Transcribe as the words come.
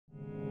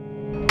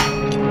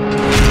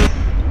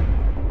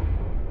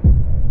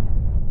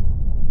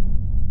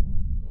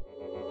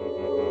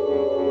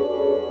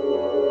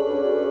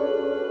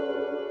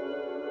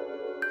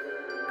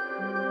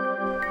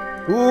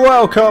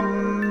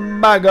Welcome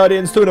back,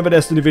 Guardians, to another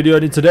Destiny video.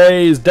 And in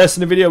today's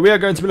Destiny video we are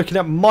going to be looking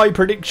at my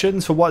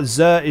predictions for what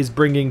XUR is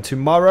bringing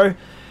tomorrow.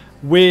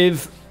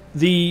 With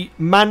the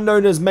man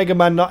known as Mega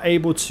Man not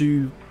able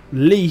to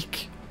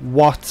leak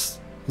what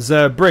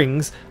XUR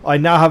brings, I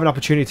now have an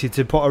opportunity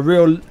to put a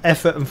real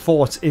effort and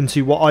thought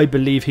into what I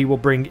believe he will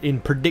bring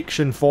in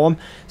prediction form.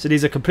 So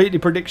these are completely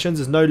predictions,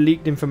 there's no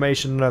leaked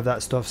information, none of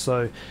that stuff.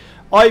 So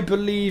I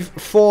believe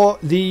for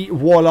the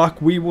Warlock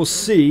we will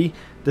see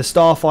the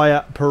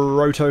Starfire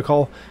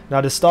Protocol.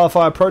 Now the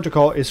Starfire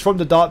Protocol is from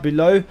the Dark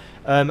Below,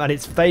 and it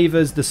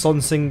favours the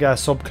Sunsinger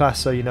subclass,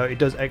 so you know it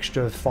does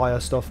extra fire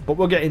stuff, but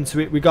we'll get into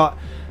it. We got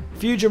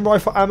fusion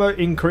rifle ammo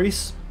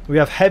increase, we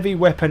have heavy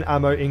weapon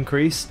ammo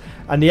increase,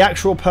 and the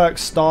actual perk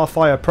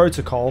Starfire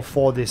Protocol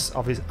for this,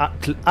 obviously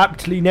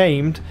aptly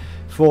named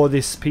for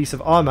this piece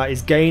of armor,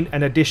 is gain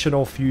an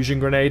additional fusion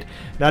grenade.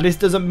 Now this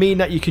doesn't mean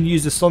that you can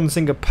use the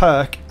Sunsinger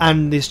perk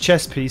and this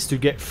chest piece to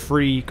get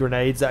 3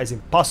 grenades. That is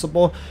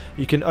impossible.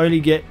 You can only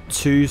get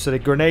 2, so the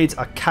grenades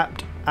are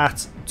capped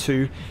at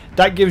 2.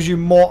 That gives you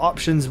more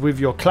options with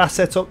your class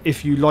setup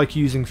if you like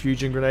using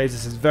fusion grenades.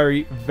 This is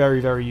very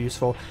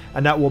useful,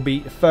 and that will be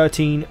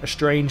 13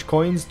 strange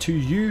coins to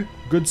you,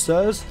 good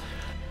sirs.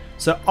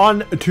 So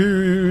on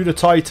to the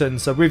Titan.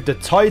 So with the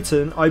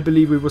Titan, I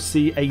believe we will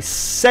see a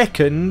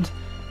second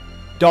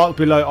Dark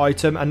Below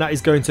item, and that is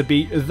going to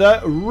be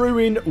the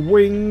Ruin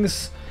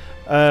Wings.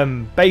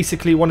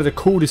 Basically one of the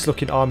coolest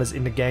looking armors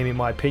in the game in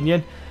my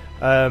opinion.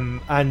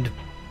 And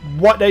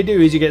what they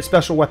do is you get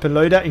special weapon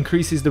loader,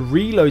 increases the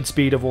reload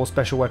speed of all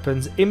special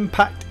weapons,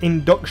 impact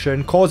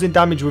induction, causing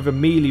damage with a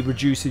melee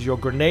reduces your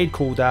grenade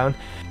cooldown,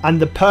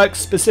 and the perk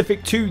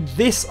specific to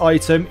this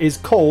item is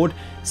called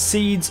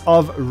Seeds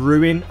of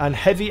Ruin, and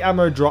heavy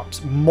ammo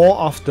drops more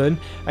often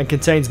and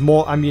contains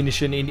more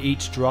ammunition in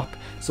each drop.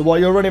 So while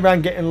you're running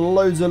around getting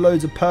loads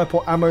of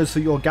purple ammos for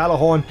your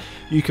Galahorn,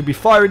 you could be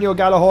firing your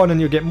Galahorn and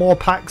you'll get more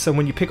packs, and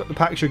when you pick up the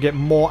packs you'll get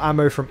more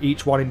ammo from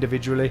each one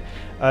individually.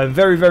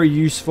 Very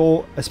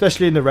useful,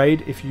 especially in the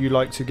raid if you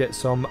like to get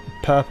some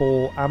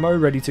purple ammo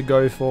ready to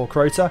go for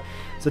Crota.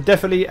 So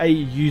definitely a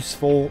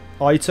useful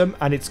item,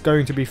 and it's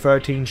going to be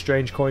 13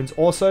 strange coins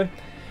also.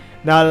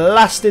 Now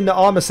last in the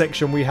armor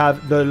section we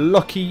have the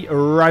Lucky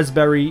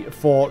Raspberry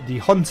for the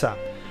Hunter.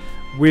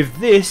 With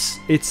this,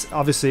 it's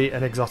obviously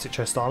an exotic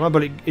chest armor,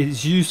 but it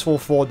is useful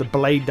for the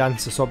Blade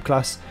Dancer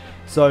subclass.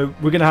 So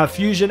we're going to have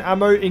fusion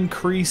ammo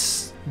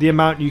increase the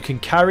amount you can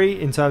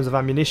carry in terms of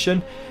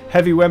ammunition.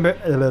 Heavy weapon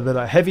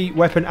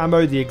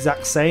ammo the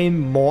exact same,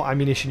 more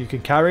ammunition you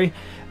can carry.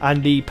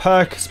 And the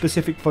perk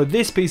specific for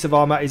this piece of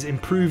armor is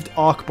improved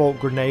arc bolt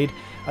grenade.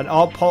 An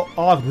arc bolt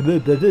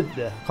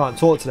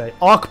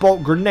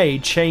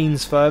grenade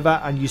chains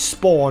further, and you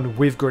spawn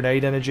with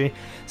grenade energy.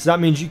 So that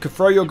means you can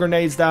throw your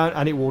grenades down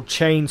and it will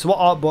chain. So what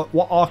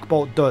arc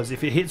bolt does,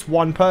 if it hits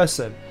one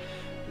person,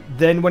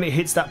 then when it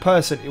hits that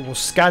person it will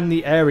scan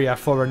the area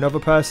for another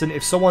person.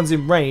 If someone's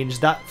in range,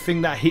 that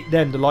thing that hit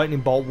them, the lightning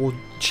bolt, will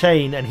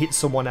chain and hit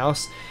someone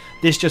else.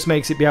 This just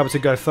makes it be able to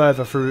go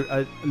further through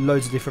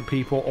loads of different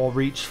people, or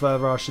reach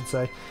further I should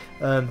say.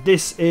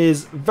 This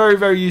is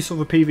very useful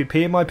for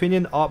PvP in my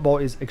opinion. Arc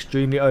bolt is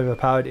extremely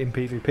overpowered in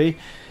PvP.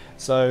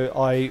 So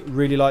I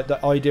really like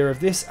the idea of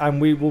this,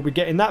 and we will be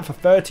getting that for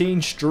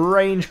 13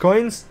 strange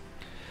coins.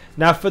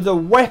 Now for the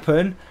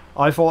weapon,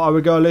 I thought I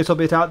would go a little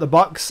bit out the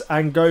box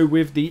and go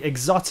with the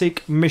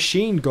exotic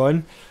machine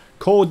gun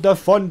called the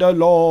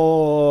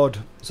Thunderlord.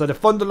 So the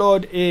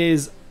Thunderlord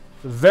is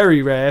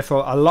very rare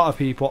for a lot of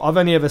people. I've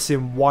only ever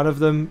seen one of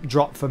them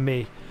drop for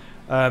me.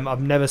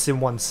 I've never seen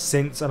one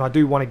since, and I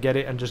do want to get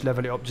it and just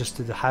level it up just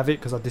to have it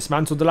because I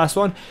dismantled the last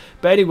one.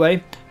 But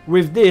anyway,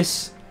 with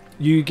this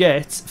you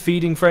get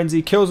Feeding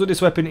Frenzy. Kills with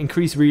this weapon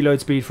increase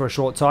reload speed for a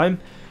short time.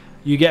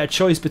 You get a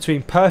choice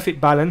between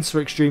Perfect Balance for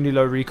extremely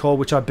low recoil,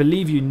 which I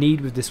believe you need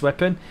with this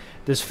weapon.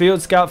 There's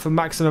Field Scout for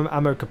maximum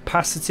ammo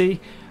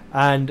capacity,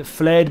 and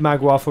Flared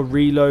Magua for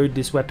reload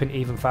this weapon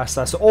even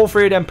faster. So all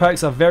 3 of them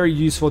perks are very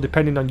useful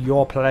depending on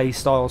your play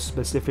style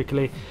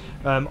specifically.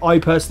 I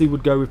personally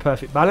would go with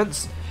Perfect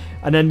Balance.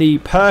 And then the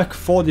perk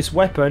for this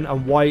weapon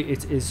and why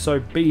it is so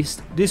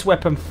beast, this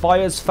weapon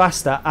fires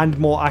faster and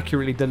more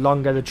accurately the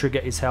longer the trigger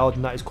is held,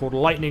 and that is called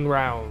Lightning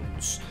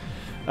Rounds.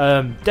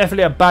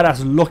 Definitely a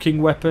badass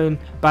looking weapon,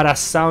 badass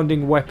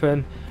sounding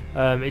weapon.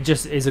 It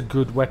just is a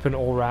good weapon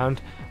all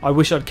round. I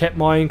wish I'd kept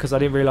mine because I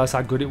didn't realise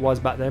how good it was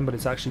back then, but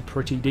it's actually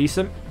pretty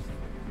decent.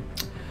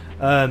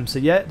 So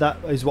yeah, that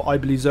is what I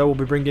believe XUR will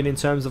be bringing in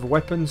terms of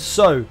weapons.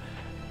 So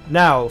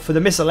now for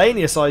the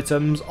miscellaneous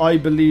items, I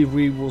believe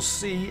we will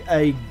see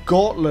a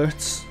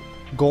gauntlet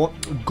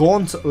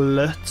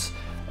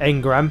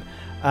engram,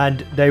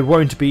 and there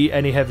won't be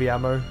any heavy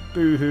ammo.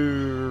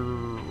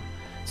 Boo-hoo.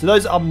 So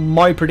those are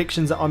my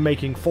predictions that I'm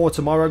making for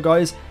tomorrow,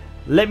 guys.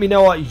 Let me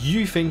know what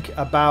you think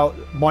about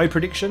my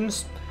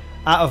predictions.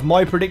 Out of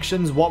my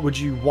predictions, what would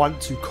you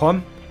want to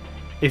come?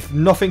 If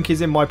nothing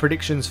is in my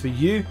predictions for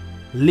you,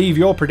 leave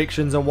your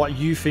predictions on what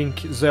you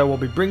think XUR will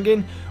be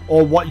bringing,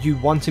 or what you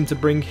want him to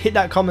bring. Hit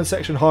that comment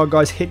section hard,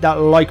 guys. Hit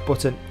that like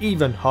button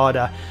even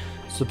harder.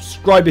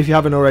 subscribe if you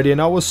haven't already,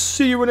 and I will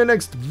see you in the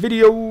next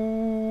video.